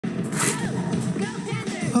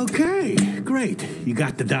Okay, great. You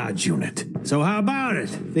got the Dodge unit. So how about it?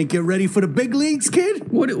 Think you're ready for the big leagues,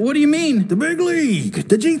 kid? What do you mean? The big league,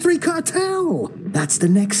 the G3 cartel. That's the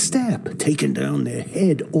next step, taking down their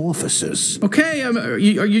head officers. Okay,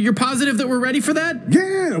 you're positive that we're ready for that?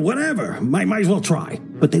 Yeah, whatever. Might as well try.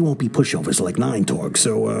 But they won't be pushovers like Nine Torg,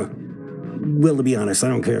 so, well, to be honest, I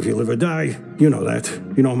don't care if you live or die. You know that.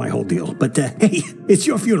 You know my whole deal. But, hey, it's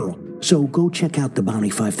your funeral. So go check out the Bounty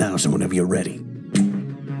 5000 whenever you're ready.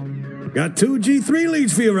 Got 2 G3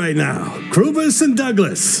 leads for you right now. Krubus and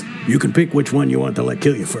Douglas. You can pick which one you want to let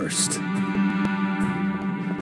kill you first.